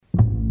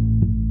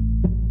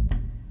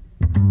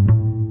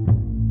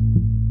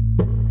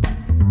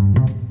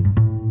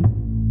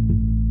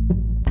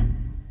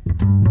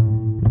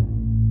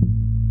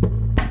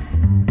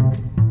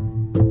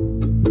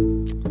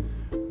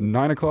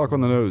9 o'clock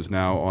on the nose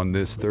now on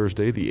this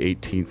Thursday, the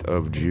 18th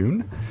of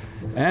June.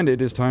 And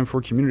it is time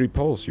for Community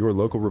Pulse, your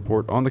local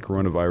report on the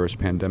coronavirus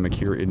pandemic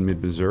here in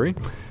mid-Missouri.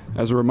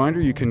 As a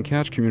reminder, you can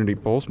catch Community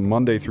Pulse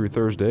Monday through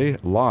Thursday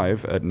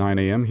live at 9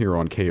 a.m. here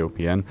on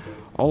KOPN.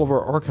 All of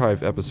our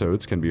archive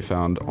episodes can be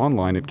found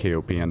online at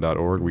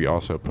kopn.org. We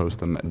also post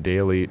them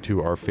daily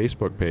to our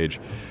Facebook page.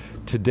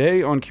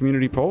 Today on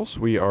Community Pulse,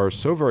 we are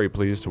so very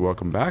pleased to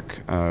welcome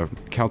back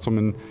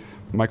Councilman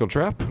Michael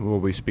Trapp. We'll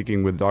be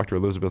speaking with Dr.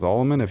 Elizabeth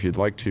Alleman. If you'd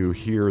like to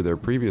hear their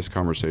previous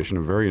conversation,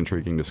 a very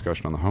intriguing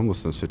discussion on the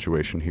homelessness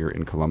situation here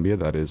in Columbia,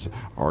 that is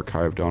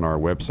archived on our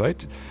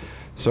website.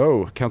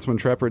 So, Councilman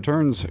Trapp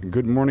returns.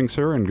 Good morning,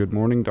 sir, and good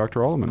morning,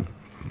 Dr. Alleman.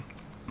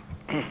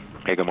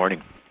 Hey, good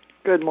morning.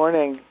 Good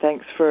morning.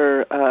 Thanks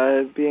for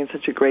being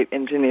such a great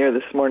engineer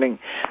this morning.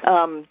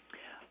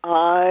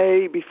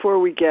 Before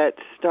we get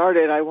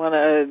started, I want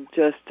to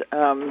just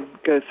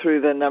go through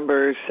the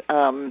numbers.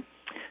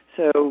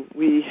 So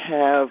we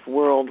have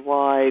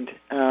worldwide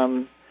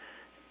about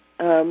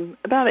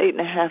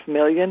 8.5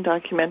 million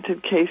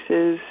documented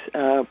cases,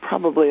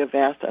 probably a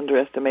vast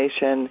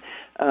underestimation,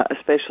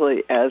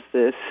 especially as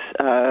this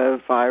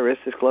virus,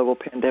 this global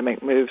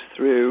pandemic moves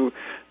through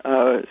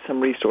some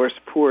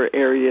resource-poor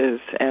areas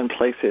and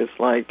places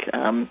like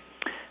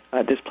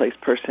displaced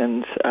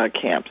persons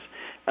camps.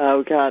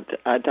 We got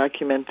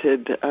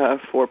documented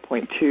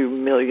 4.2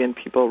 million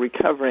people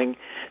recovering.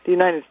 The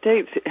United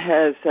States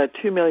has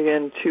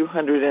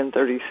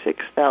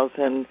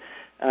 2,236,000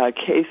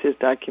 cases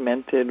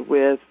documented,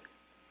 with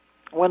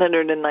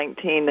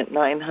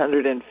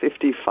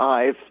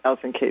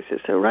 119,955,000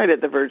 cases. So right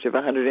at the verge of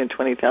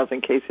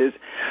 120,000 cases,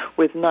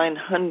 with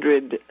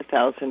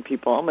 900,000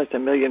 people, almost a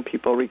million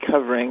people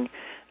recovering.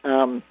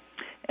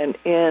 And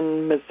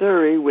in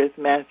Missouri, with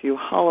Matthew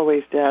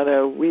Holloway's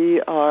data, we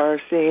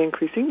are seeing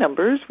increasing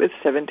numbers with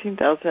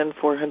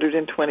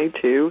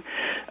 17,422,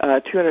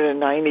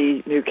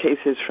 290 new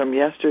cases from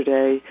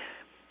yesterday.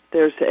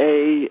 There's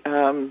a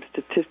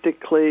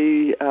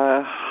statistically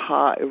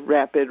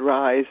rapid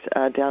rise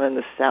down in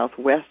the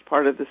southwest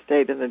part of the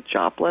state in the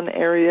Joplin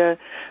area.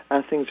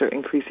 Things are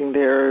increasing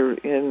there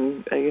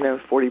in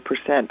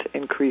 40%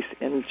 increase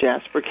in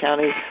Jasper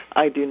County.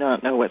 I do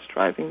not know what's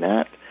driving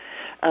that.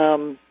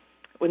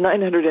 With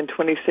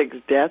 926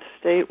 deaths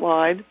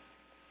statewide,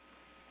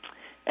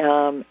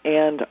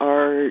 and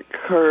our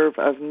curve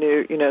of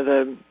new,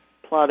 the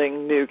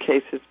plotting new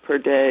cases per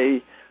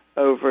day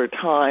over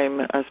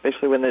time,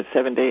 especially when it's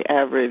 7-day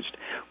averaged,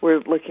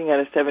 we're looking at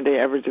a 7-day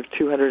average of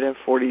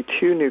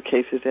 242 new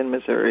cases in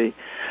Missouri.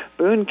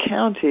 Boone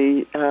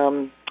County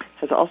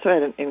has also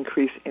had an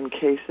increase in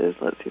cases.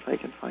 Let's see if I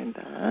can find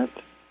that.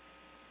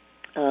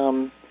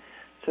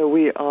 So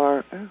we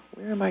are,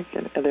 where am I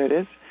getting? There it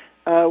is.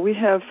 We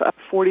have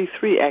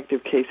 43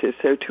 active cases,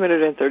 so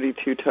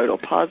 232 total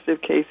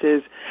positive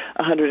cases.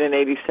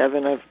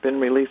 187 have been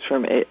released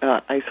from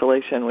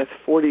isolation, with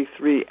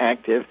 43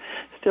 active.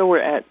 Still,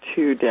 we're at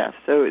 2 deaths.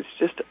 So it's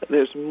just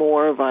there's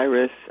more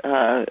virus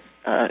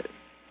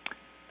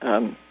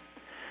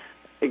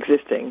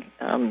existing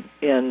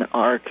in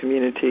our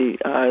community.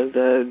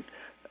 The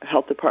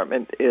health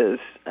department is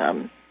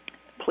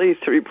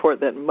pleased to report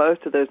that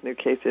most of those new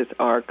cases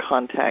are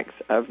contacts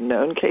of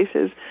known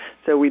cases,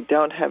 so we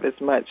don't have as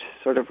much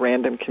sort of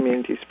random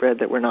community spread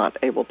that we're not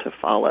able to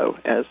follow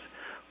as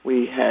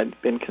we had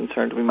been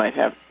concerned we might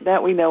have.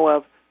 That we know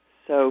of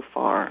so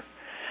far.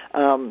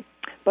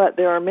 But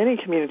there are many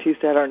communities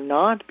that are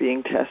not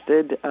being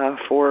tested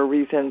for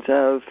reasons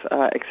of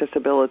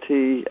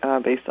accessibility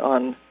based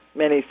on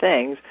many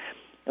things.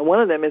 And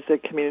one of them is a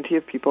community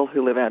of people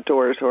who live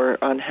outdoors or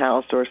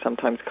unhoused or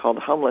sometimes called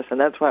homeless. And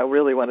that's why I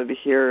really wanted to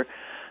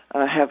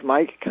have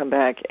Mike come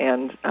back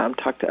and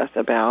talk to us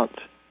about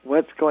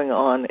what's going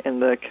on in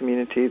the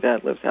community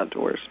that lives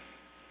outdoors.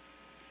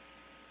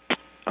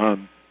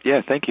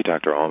 Yeah, thank you,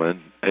 Dr.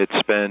 Alleman.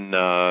 It's been,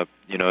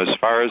 as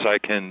far as I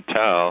can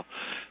tell,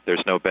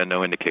 there's been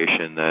no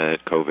indication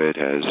that COVID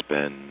has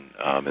been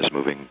is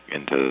moving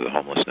into the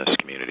homelessness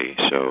community.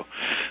 So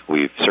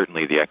we've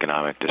certainly the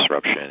economic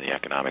disruption, the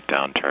economic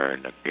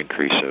downturn, the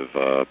increase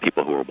of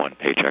people who are one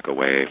paycheck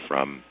away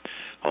from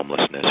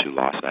homelessness who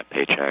lost that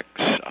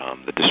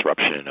paychecks, the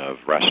disruption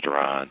of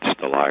restaurants,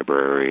 the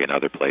library, and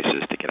other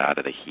places to get out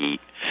of the heat,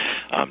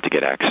 to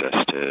get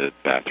access to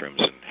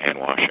bathrooms and hand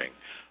washing.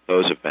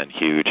 Those have been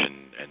huge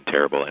and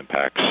terrible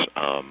impacts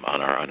on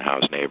our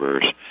unhoused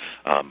neighbors.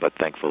 But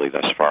thankfully,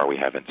 thus far, we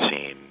haven't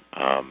seen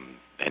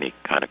any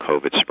kind of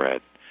COVID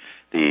spread.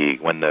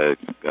 When the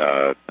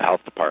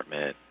health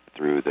department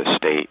through the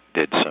state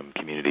did some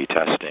community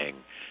testing,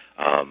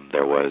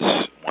 there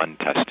was one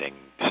testing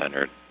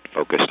center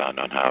focused on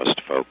unhoused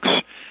folks.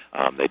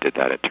 They did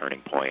that at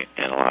Turning Point,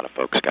 and a lot of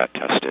folks got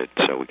tested.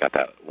 So we got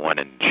that one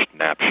in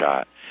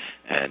snapshot,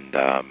 and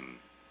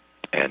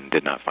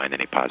did not find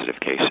any positive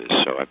cases.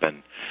 So I've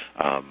been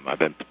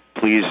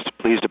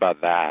pleased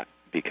about that,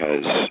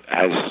 because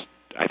as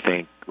I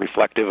think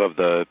reflective of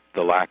the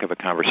lack of a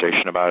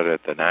conversation about it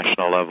at the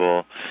national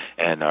level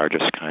and our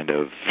just kind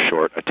of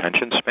short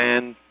attention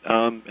span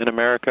in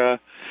America,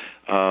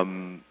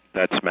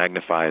 that's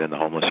magnified in the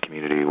homeless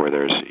community where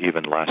there's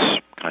even less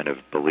kind of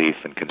belief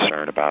and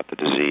concern about the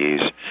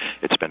disease.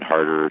 It's been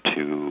harder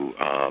to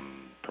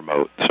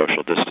promote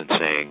social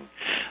distancing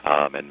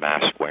and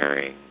mask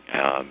wearing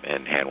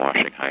and hand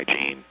washing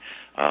hygiene.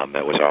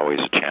 That was always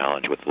a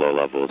challenge with low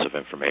levels of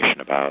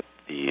information about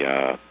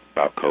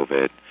about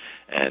COVID,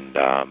 and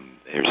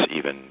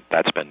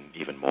that's been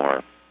even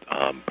more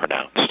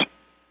pronounced.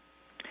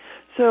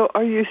 So,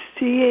 are you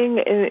seeing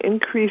an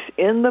increase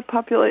in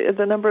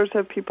the numbers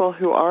of people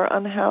who are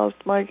unhoused,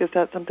 Mike? Is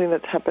that something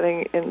that's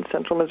happening in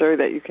Central Missouri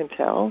that you can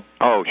tell?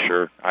 Oh,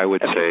 sure. I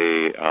would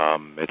say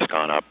it's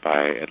gone up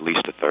by at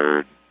least a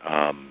third.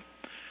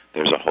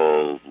 There's a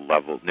whole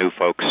level new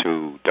folks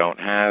who don't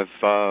have,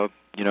 who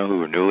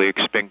are newly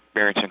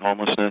experiencing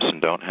homelessness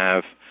and don't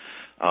have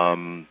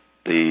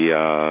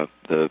the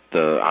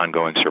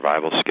ongoing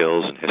survival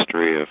skills and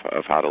history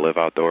of how to live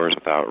outdoors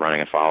without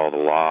running afoul of the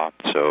law.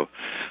 So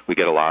we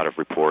get a lot of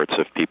reports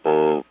of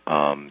people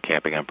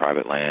camping on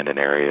private land in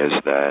areas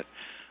that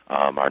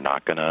are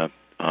not going to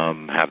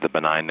have the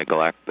benign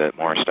neglect that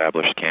more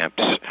established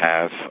camps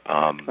have,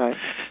 right.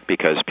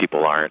 Because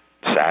people aren't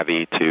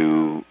savvy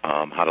to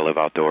how to live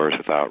outdoors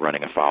without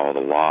running afoul of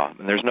the law.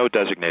 And there's no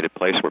designated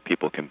place where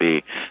people can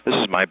be. This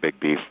is my big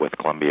beef with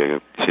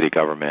Columbia City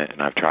government,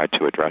 and I've tried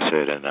to address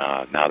it. And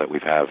now that we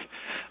have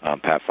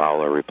Pat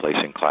Fowler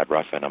replacing Clyde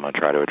Ruffin, I'm going to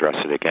try to address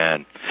it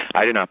again.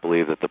 I do not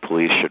believe that the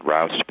police should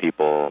roust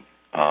people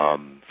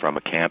from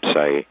a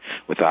campsite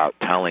without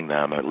telling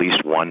them at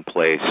least one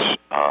place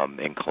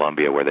in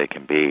Columbia where they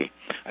can be.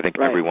 I think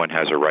everyone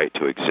has a right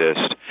to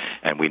exist,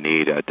 and we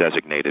need a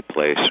designated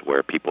place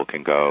where people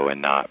can go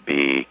and not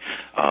be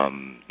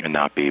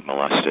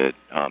molested,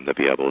 to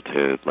be able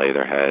to lay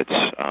their heads,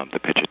 to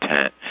pitch a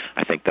tent.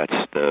 I think that's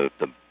the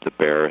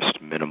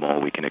barest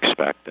minimal we can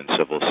expect in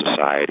civil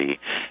society,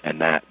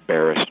 and that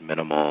barest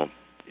minimal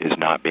is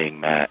not being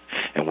met,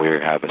 and we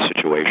have a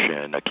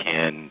situation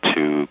akin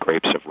to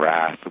Grapes of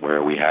Wrath,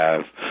 where we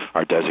have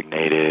our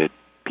designated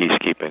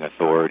peacekeeping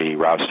authority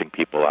rousting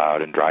people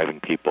out and driving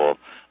people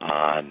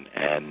on,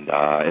 and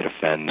it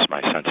offends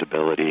my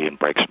sensibility and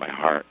breaks my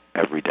heart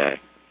every day.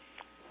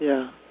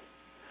 Yeah.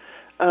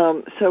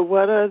 So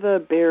what are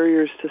the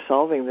barriers to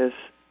solving this,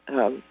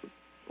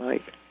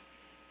 Mike?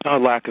 A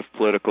lack of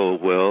political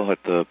will at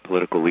the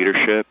political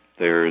leadership.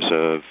 There's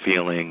a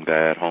feeling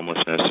that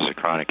homelessness is a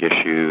chronic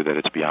issue, that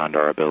it's beyond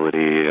our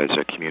ability as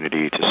a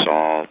community to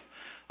solve,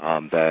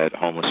 that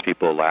homeless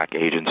people lack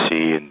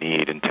agency and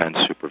need intense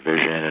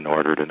supervision in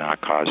order to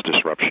not cause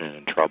disruption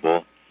and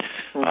trouble.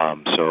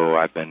 So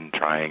I've been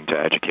trying to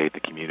educate the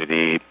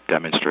community,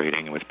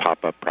 demonstrating with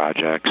pop-up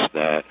projects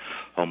that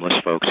homeless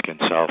folks can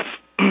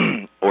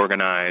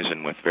self-organize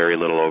and with very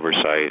little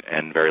oversight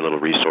and very little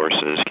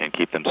resources can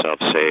keep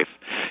themselves safe,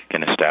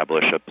 can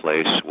establish a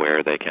place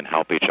where they can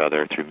help each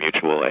other through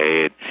mutual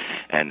aid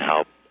and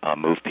help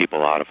move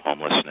people out of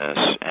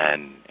homelessness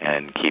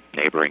and keep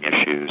neighboring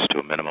issues to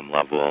a minimum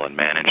level and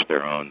manage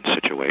their own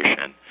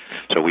situation.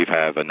 So we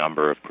have a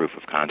number of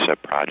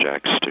proof-of-concept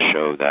projects to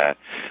show that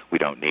we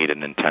don't need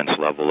an intense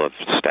level of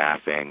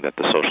staffing, that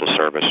the social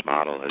service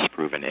model has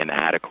proven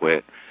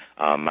inadequate.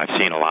 I've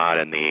seen a lot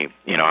in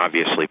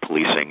obviously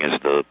policing is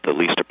the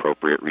least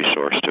appropriate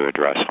resource to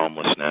address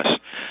homelessness,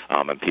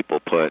 and people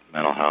put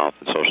mental health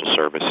and social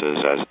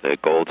services as the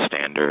gold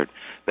standard.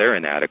 They're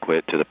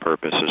inadequate to the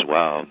purpose as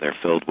well. They're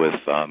filled with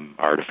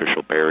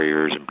artificial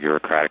barriers and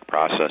bureaucratic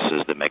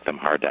processes that make them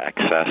hard to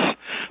access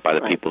by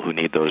the people who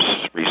need those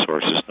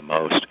resources the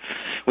most.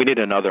 We need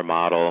another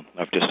model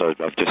of just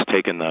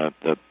taking the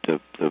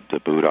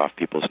boot off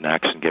people's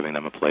necks and giving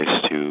them a place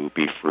to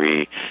be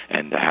free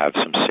and to have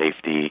some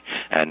safety,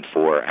 and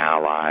for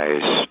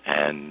allies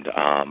and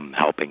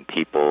helping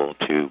people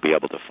to be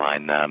able to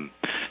find them,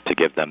 to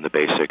give them the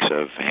basics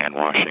of hand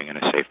washing and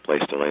a safe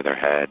place to lay their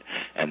head,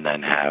 and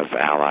then have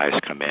allies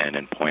come in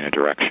and point a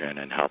direction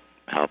and help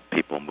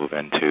people move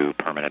into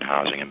permanent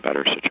housing in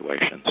better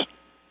situations.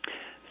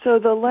 So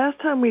the last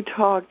time we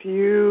talked,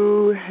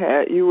 you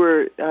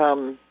were,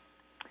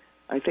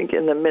 I think,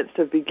 in the midst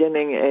of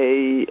beginning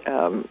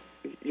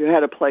you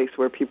had a place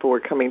where people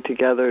were coming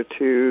together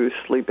to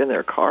sleep in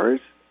their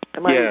cars.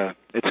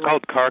 It's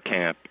called Car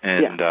Camp,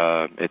 and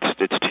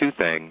it's two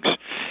things.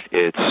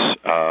 It's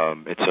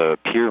a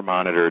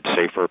peer-monitored,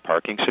 safer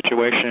parking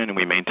situation, and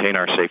we maintain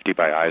our safety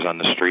by eyes on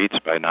the streets,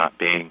 by not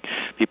being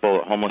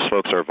homeless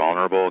folks are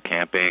vulnerable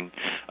camping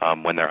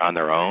when they're on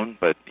their own,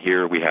 but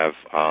here we have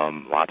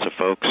lots of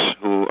folks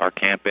who are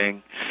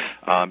camping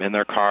in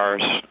their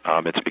cars.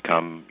 It's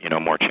become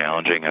more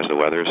challenging as the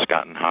weather's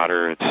gotten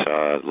hotter. It's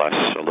a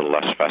little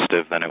less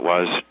festive than it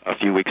was a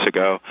few weeks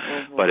ago,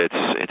 but it's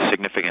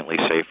significantly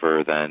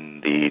safer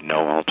than the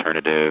no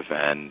alternative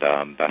and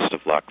best of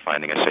luck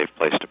finding a safe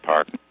place to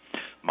park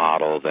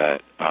model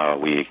that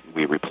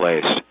we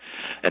replaced.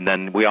 And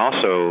then we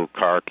also,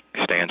 CAR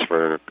stands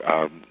for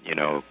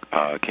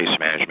case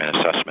management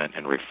assessment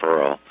and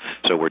referral.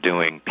 So we're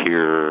doing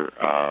peer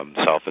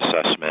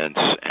self-assessments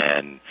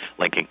and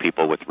linking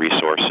people with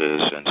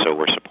resources. And so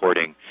we're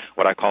supporting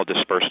what I call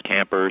dispersed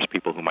campers,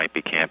 people who might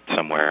be camped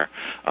somewhere,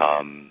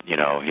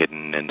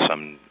 hidden in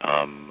some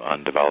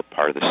undeveloped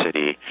part of the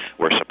city.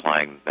 We're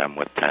supplying them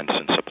with tents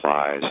and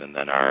supplies, and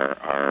then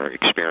our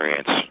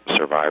experienced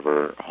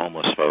survivor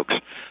homeless folks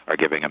are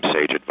giving them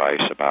sage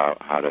advice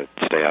about how to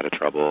stay out of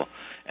trouble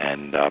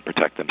and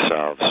protect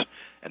themselves.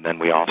 And then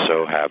we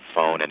also have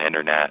phone and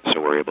internet,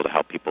 so we're able to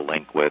help people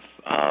link with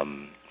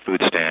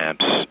food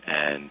stamps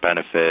and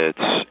benefits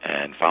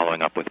and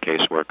following up with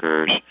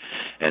caseworkers.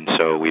 And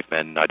so we've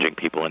been nudging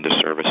people into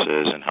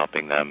services and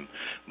helping them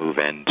move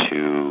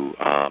into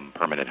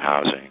permanent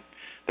housing.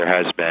 There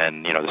has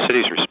been, the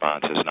city's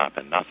response has not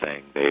been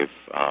nothing.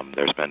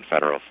 There's been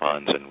federal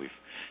funds, and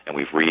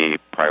we've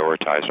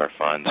reprioritized our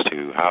funds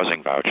to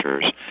housing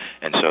vouchers,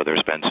 and so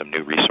there's been some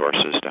new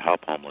resources to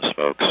help homeless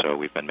folks. So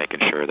we've been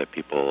making sure that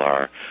people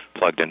are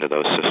plugged into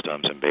those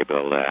systems and be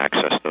able to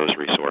access those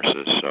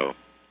resources. So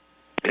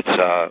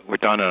we're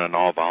done on an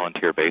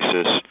all-volunteer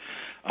basis.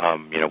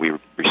 We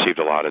received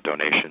a lot of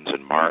donations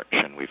in March,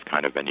 and we've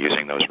kind of been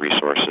using those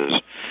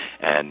resources,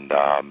 and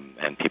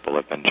people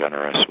have been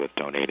generous with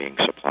donating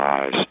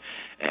supplies,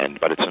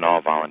 but it's an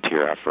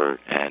all-volunteer effort,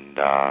 and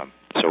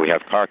so we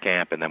have Car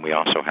Camp, and then we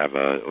also have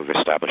we've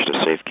established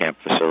a Safe Camp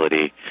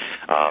facility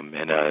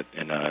in an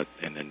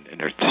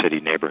inner city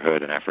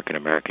neighborhood. An African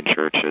American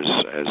church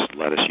has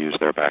let us use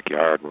their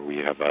backyard, where we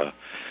have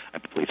I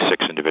believe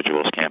 6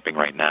 individuals camping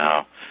right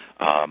now,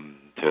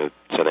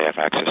 so they have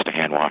access to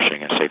hand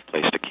washing, a safe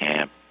place to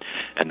camp.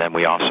 And then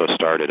we also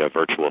started a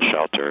virtual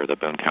shelter. The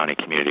Boone County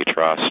Community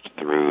Trust,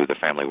 through the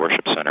Family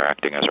Worship Center,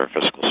 acting as our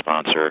fiscal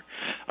sponsor,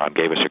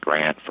 gave us a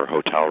grant for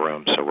hotel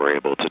rooms, so we're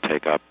able to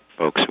take up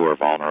folks who are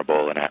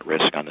vulnerable and at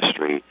risk on the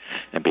street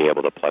and be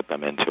able to plug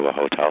them into a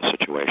hotel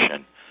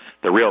situation.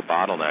 The real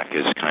bottleneck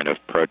is kind of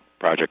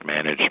project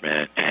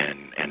management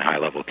and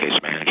high-level case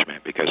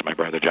management, because my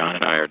brother John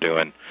and I are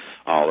doing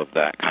all of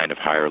that kind of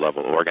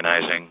higher-level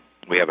organizing.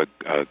 We have a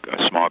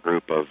small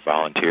group of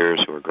volunteers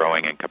who are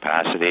growing in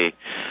capacity,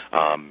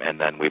 and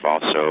then we've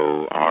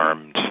also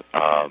armed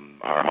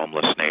our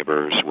homeless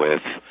neighbors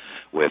with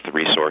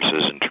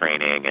resources and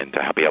training and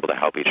to be able to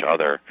help each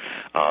other.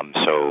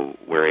 So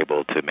we're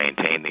able to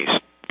maintain these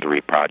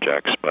 3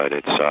 projects, but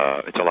it's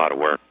a lot of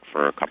work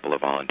for a couple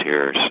of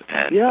volunteers.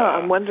 And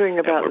I'm wondering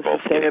about the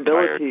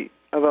sustainability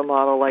of a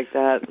model like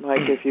that,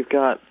 Mike, if you've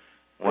got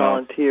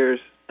volunteers.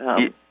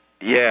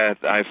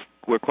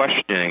 We're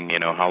questioning,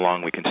 how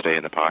long we can stay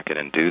in the pocket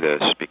and do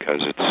this,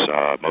 because it's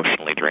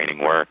emotionally draining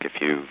work.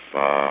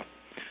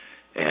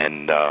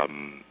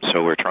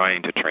 So we're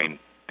trying to train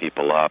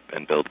people up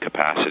and build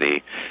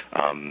capacity.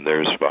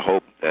 There's a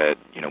hope that,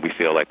 we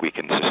feel like we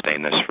can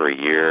sustain this for a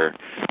year.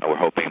 We're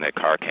hoping that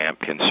Car Camp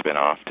can spin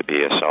off to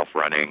be a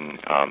self-running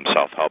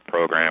self-help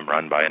program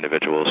run by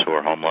individuals who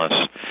are homeless.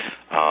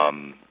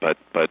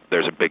 But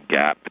there's a big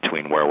gap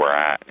between where we're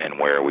at and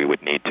where we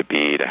would need to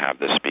be to have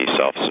this be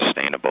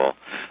self-sustainable.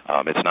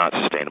 It's not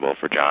sustainable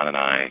for John and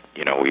I.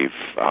 We've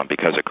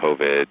because of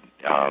COVID,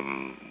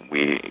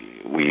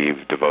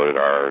 we've devoted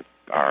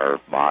our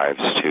lives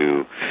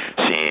to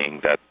seeing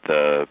that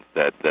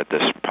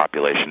this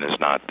population is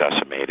not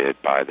decimated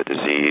by the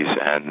disease,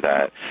 and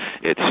that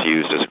it's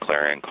used as a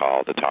clarion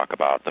call to talk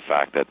about the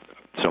fact that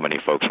so many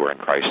folks were in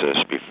crisis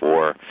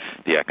before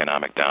the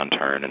economic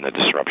downturn and the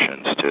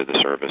disruptions to the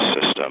service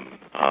system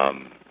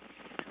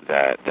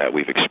that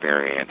we've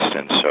experienced.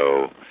 And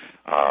so,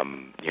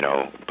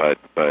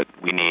 but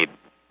we need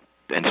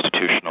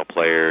institutional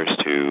players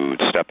to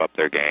step up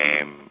their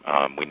game.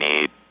 We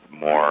need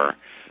more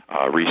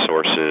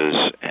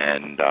resources,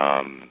 and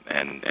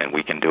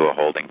we can do a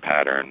holding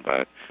pattern,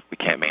 but we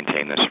can't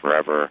maintain this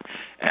forever.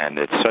 And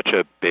it's such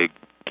a big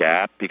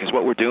gap, because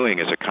what we're doing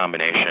is a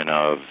combination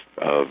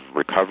of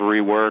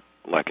recovery work,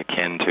 like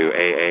akin to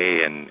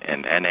AA and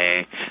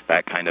NA,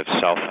 that kind of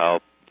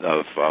self-help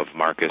of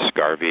Marcus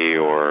Garvey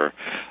or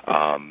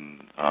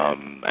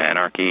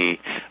anarchy,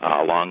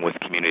 along with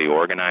community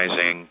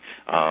organizing,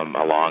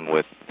 along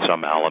with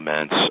some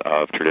elements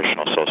of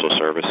traditional social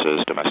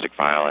services, domestic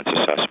violence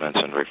assessments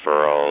and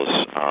referrals,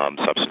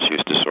 substance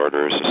use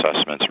disorders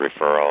assessments,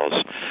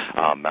 referrals,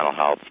 mental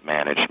health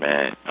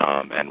management,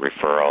 and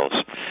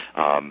referrals.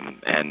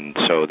 And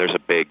so there's a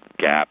big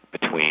gap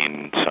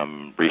between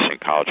some recent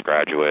college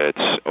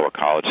graduates or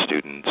college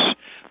students,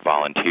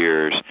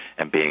 volunteers,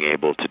 and being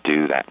able to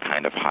do that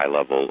kind of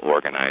high-level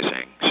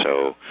organizing.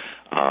 So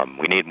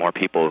we need more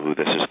people who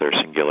this is their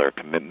singular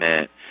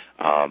commitment,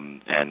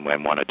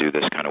 and want to do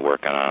this kind of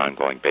work on an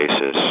ongoing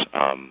basis.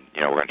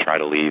 We're going to try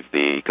to leave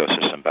the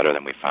ecosystem better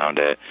than we found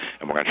it,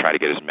 and we're going to try to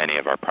get as many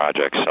of our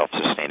projects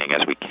self-sustaining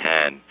as we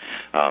can.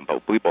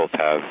 But we both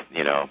have,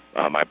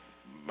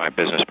 my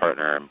business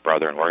partner and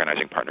brother and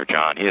organizing partner,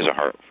 John, he has a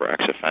heart for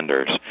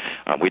ex-offenders.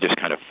 We just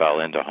kind of fell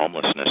into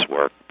homelessness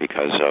work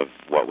because of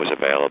what was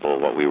available,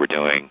 what we were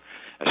doing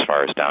as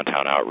far as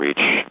downtown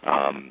outreach,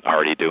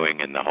 already doing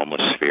in the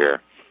homeless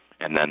sphere,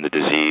 and then the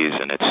disease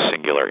and its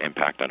singular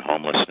impact on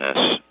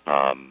homelessness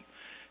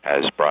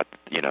has brought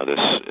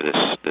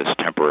this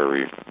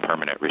temporary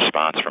permanent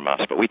response from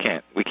us, but we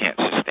can't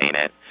sustain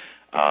it.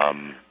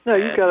 No,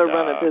 you've got to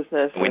run a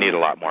business. We need a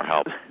lot more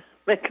help.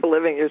 Make a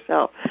living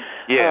yourself.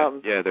 Yeah,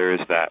 there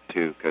is that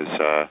too, because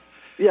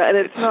and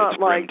it's not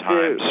like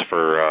times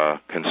for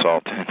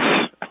consultants.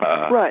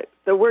 Right.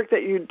 The work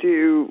that you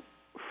do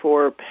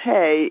for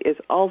pay is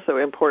also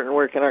important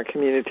work in our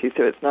community,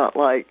 so it's not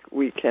like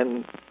we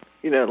can,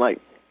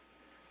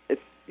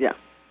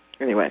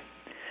 Anyway.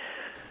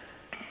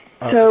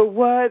 So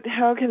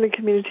how can the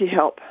community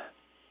help?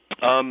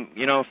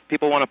 If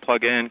people want to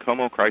plug in,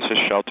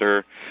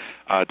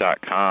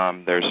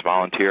 ComoCrisisShelter.com, there's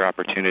volunteer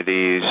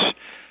opportunities.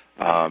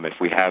 If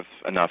we have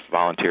enough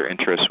volunteer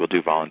interest, we'll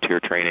do volunteer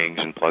trainings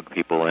and plug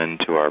people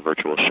into our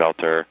virtual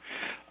shelter,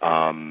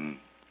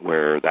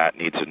 where that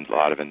needs a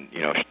lot of,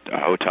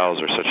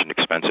 hotels are such an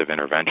expensive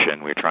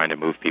intervention. We're trying to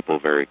move people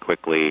very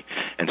quickly,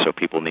 and so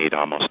people need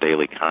almost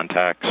daily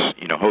contacts.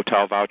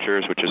 Hotel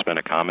vouchers, which has been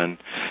a common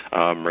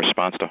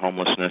response to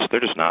homelessness,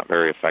 they're just not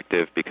very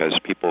effective because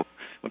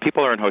when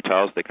people are in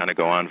hotels, they kind of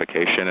go on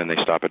vacation and they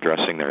stop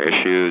addressing their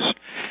issues,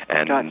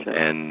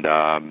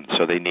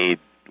 so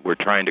we're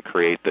trying to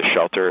create the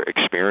shelter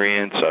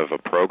experience of a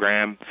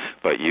program,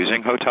 but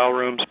using hotel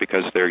rooms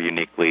because they're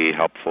uniquely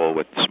helpful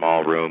with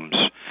small rooms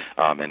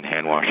and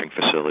hand-washing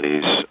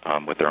facilities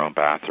with their own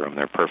bathroom.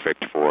 They're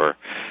perfect for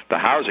the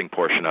housing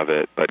portion of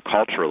it, but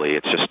culturally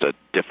it's just a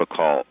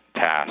difficult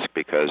task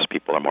because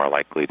people are more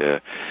likely to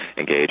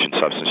engage in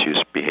substance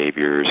use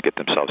behaviors, get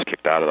themselves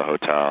kicked out of the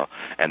hotel,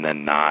 and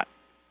then not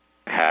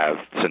have,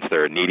 since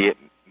their immediate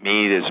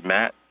need is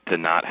met, to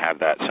not have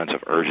that sense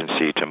of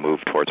urgency to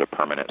move towards a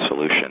permanent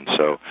solution.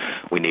 So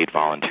we need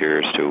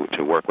volunteers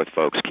to work with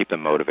folks, keep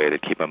them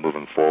motivated, keep them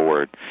moving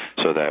forward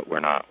so that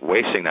we're not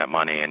wasting that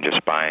money and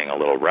just buying a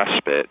little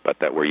respite, but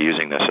that we're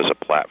using this as a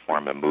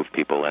platform to move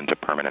people into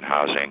permanent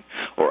housing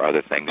or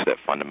other things that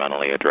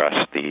fundamentally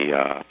address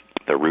the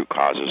root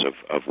causes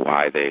of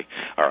why they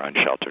are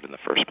unsheltered in the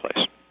first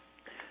place.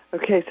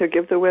 Okay, so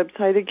give the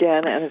website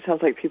again, and it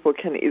sounds like people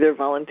can either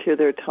volunteer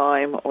their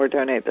time or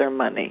donate their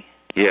money.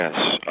 Yes,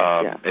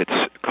 it's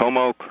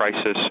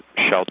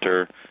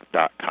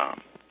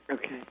ComoCrisisShelter.com.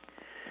 Okay.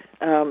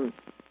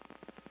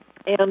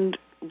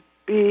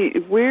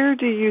 Where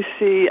do you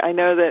see, I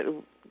know that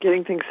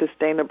getting things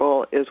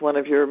sustainable is one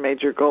of your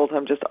major goals.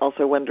 I'm just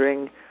also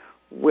wondering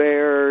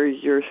where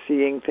you're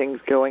seeing things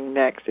going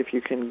next if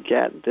you can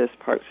get this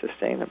part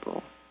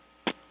sustainable.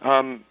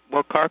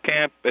 Well, Car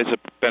Camp has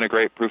been a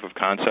great proof of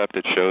concept.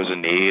 It shows a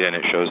need and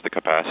it shows the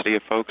capacity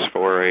of folks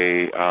for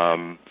a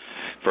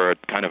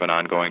kind of an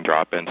ongoing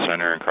drop-in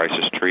center and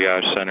crisis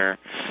triage center.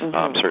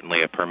 Mm-hmm.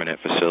 Certainly a permanent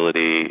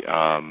facility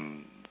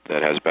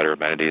that has better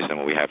amenities than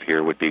what we have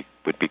here would be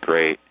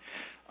great.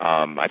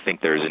 I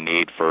think there's a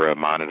need for a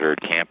monitored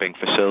camping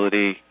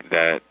facility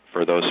that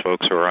for those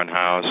folks who are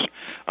unhoused.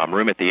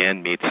 Room at the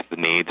Inn meets the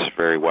needs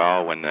very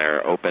well when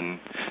they're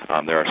open.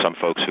 There are some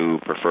folks who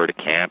prefer to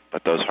camp,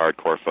 but those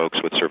hardcore folks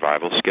with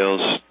survival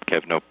skills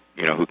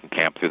who can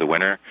camp through the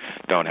winter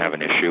don't have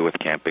an issue with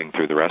camping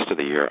through the rest of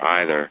the year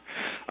either.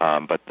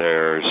 But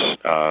there's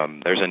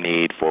a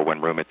need for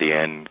when Room at the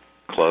Inn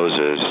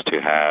closes to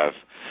have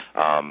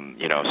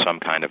some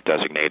kind of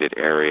designated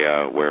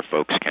area where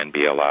folks can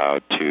be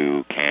allowed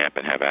to camp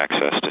and have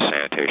access to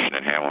sanitation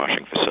and hand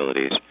washing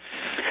facilities.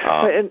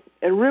 And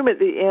Room at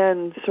the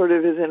Inn sort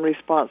of is in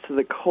response to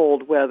the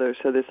cold weather.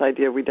 So this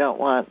idea we don't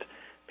want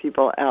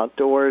people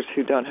outdoors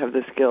who don't have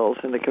the skills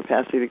and the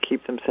capacity to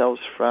keep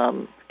themselves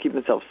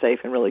safe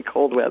in really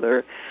cold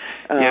weather.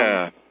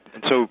 And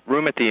so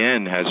Room at the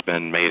Inn has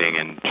been mating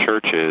in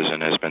churches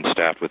and has been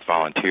staffed with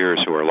volunteers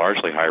who are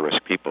largely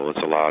high-risk people.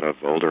 It's a lot of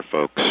older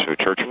folks,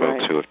 church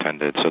folks who have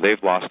tended. So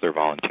they've lost their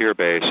volunteer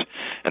base,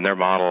 and their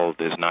model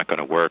is not going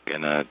to work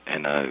in the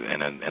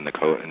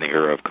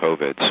era of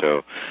COVID.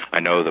 So I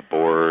know the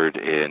board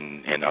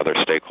and other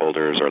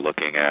stakeholders are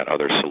looking at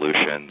other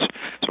solutions.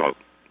 So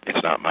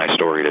it's not my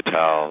story to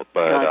tell,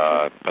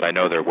 but I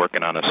know they're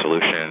working on a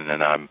solution,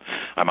 and I'm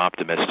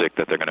optimistic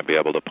that they're going to be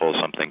able to pull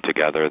something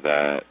together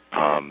that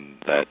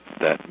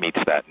meets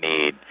that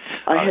need,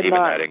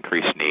 that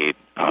increased need.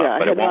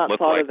 But it won't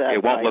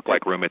look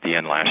like Room at the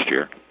Inn last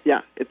year.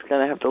 Yeah, it's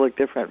going to have to look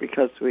different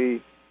because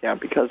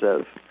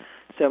of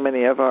so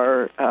many of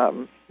our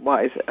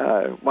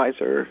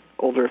wiser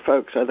older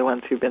folks are the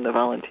ones who've been the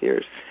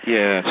volunteers.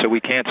 Yeah, so we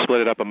can't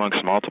split it up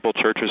amongst multiple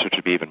churches, which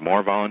would be even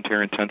more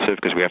volunteer intensive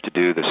because we have to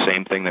do the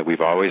same thing that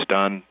we've always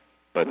done,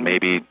 but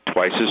maybe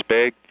twice as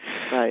big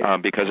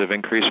because of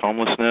increased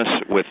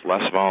homelessness with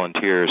less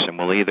volunteers. And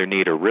we'll either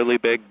need a really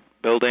big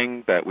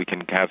building that we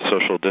can have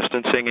social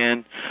distancing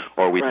in,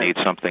 or we need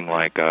something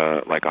like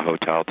a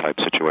hotel type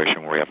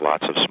situation where we have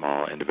lots of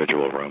small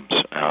individual rooms.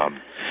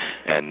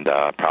 And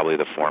probably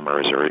the former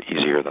is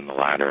easier than the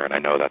latter, and I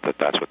know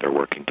that's what they're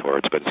working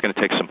towards. But it's going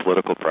to take some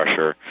political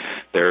pressure.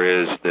 There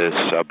is this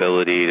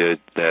ability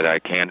that I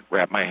can't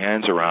wrap my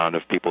hands around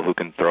of people who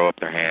can throw up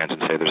their hands and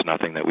say there's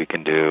nothing that we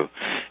can do,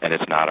 and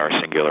it's not our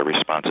singular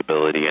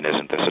responsibility, and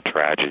isn't this a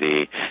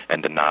tragedy,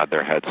 and to nod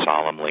their head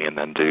solemnly and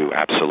then do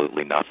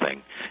absolutely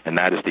nothing. and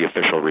that is the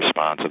official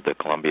response of the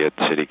Columbia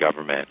city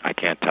government. I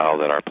can't tell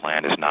that our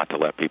plan is not to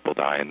let people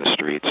die in the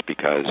streets,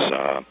 because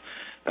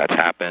that's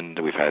happened.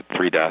 We've had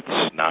 3 deaths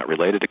not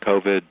related to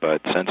COVID, but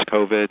since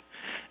COVID,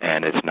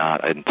 and it's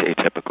not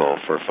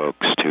atypical for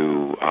folks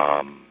to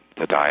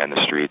die in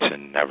the streets,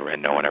 and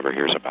no one ever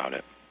hears about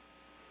it.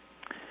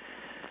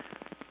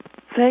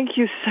 Thank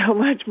you so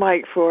much,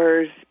 Mike,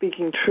 for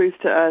speaking truth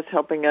to us,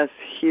 helping us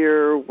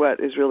hear what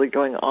is really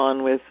going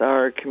on with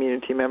our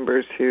community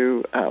members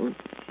who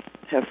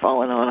have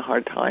fallen on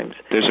hard times.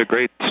 There's a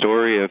great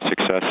story of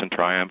success and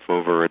triumph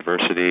over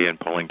adversity and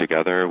pulling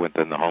together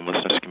within the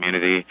homelessness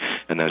community,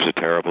 and there's a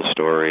terrible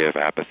story of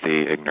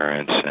apathy,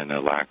 ignorance, and a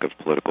lack of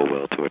political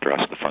will to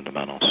address the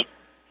fundamentals.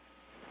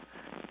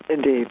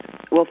 Indeed.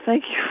 Well,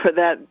 thank you for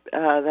that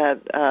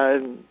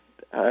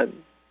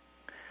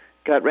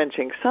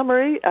gut-wrenching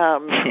summary,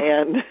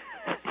 and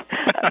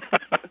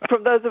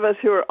from those of us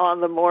who are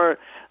on the more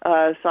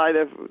side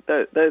of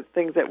the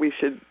things that we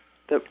should,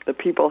 the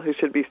people who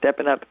should be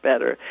stepping up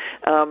better.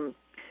 So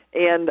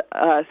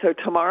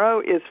tomorrow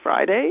is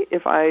Friday,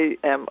 if I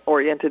am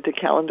oriented to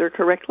calendar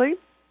correctly,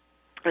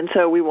 and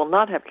so we will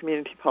not have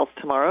Community Pulse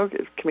tomorrow.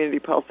 Community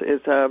Pulse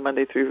is a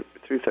Monday through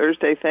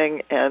Thursday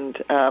thing, and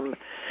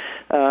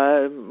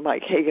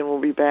Mike Hagan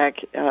will be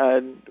back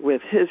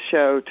with his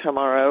show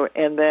tomorrow.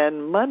 And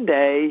then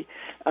Monday,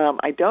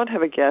 I don't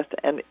have a guest,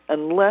 and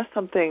unless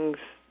something's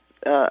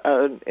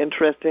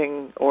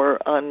interesting or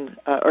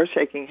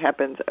earth-shaking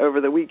happens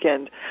over the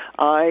weekend,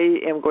 I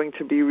am going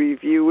to be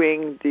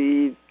reviewing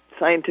the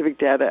scientific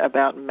data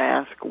about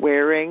mask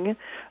wearing,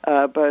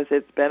 both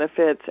its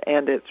benefits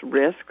and its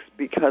risks,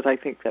 because I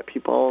think that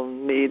people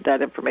need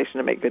that information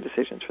to make good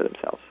decisions for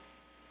themselves.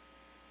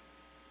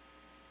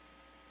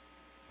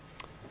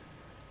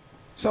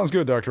 Sounds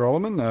good, Dr.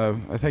 Alleman.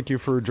 I thank you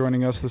for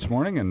joining us this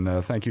morning,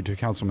 and thank you to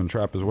Councilman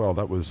Trapp as well.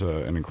 That was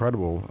an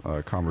incredible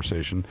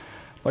conversation.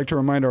 I'd like to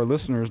remind our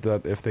listeners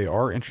that if they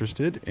are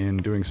interested in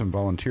doing some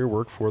volunteer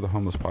work for the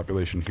homeless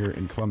population here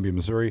in Columbia,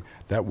 Missouri,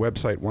 that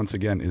website, once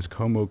again, is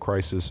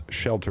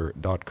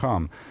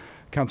comocrisisshelter.com.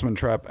 Councilman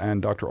Trapp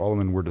and Dr.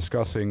 Alleman were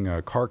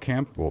discussing Car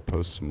Camp. We'll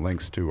post some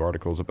links to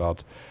articles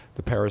about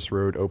the Paris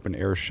Road Open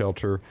Air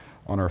Shelter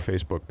on our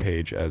Facebook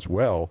page as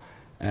well.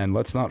 And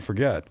let's not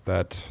forget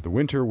that the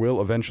winter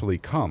will eventually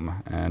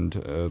come, and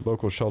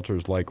local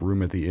shelters like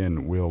Room at the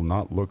Inn will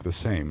not look the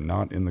same,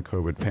 not in the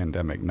COVID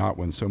pandemic, not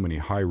when so many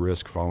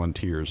high-risk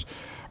volunteers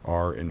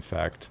are, in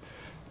fact,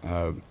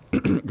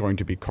 going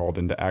to be called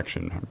into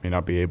action, may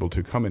not be able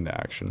to come into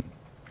action.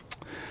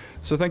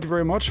 So thank you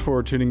very much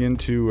for tuning in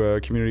to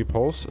Community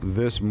Pulse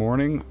this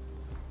morning.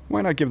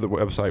 Why not give the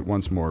website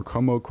once more,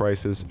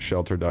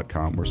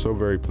 comocrisisshelter.com. We're so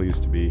very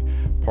pleased to be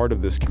part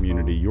of this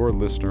community, your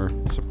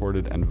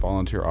listener-supported and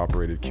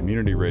volunteer-operated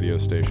community radio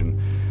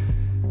station.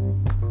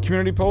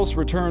 Community Pulse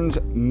returns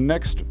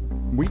next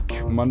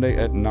week, Monday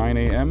at 9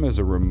 a.m. As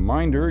a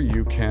reminder,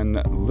 you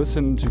can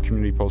listen to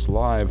Community Pulse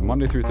live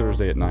Monday through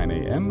Thursday at 9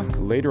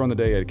 a.m. Later on the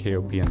day at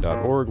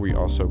kopn.org. We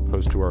also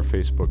post to our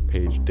Facebook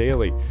page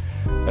daily.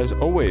 As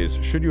always,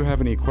 should you have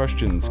any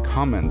questions,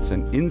 comments,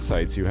 and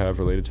insights you have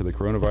related to the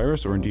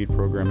coronavirus or indeed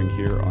programming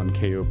here on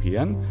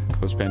KOPN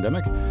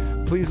post-pandemic,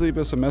 please leave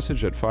us a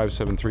message at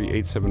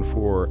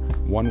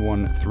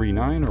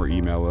 573-874-1139 or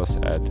email us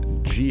at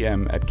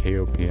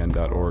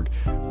gm@kopn.org.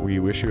 We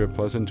wish you a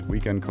pleasant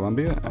weekend,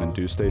 Columbia, and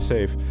do stay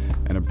safe.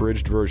 An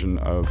abridged version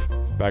of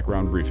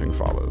Background Briefing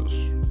follows.